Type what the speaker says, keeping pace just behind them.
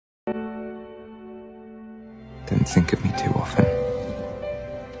Don't think of me too often.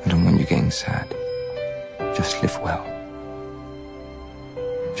 I don't want you getting sad. Just live well.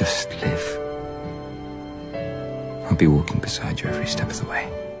 Just live. I'll be walking beside you every step of the way.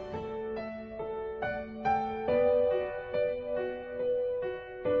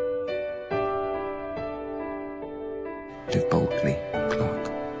 Live boldly, Clark.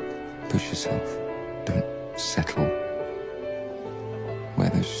 Push yourself. Don't settle. Wear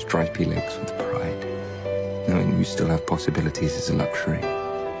those stripy legs with pride. Knowing you still have possibilities is a luxury.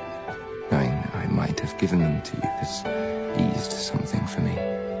 Knowing I might have given them to you has eased something for me.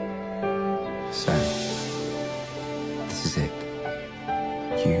 So, this is it.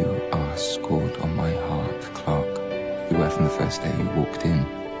 You are scored on my heart, Clark. You were from the first day you walked in,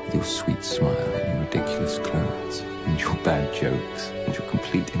 with your sweet smile and your ridiculous clothes, and your bad jokes, and your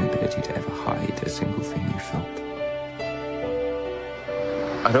complete inability to ever hide a single thing you felt.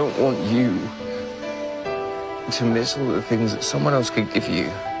 I don't want you to miss all the things that someone else could give you.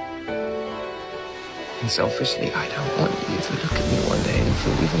 And selfishly, I don't want you to look at me one day and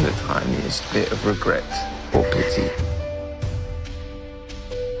feel even the tiniest bit of regret or pity.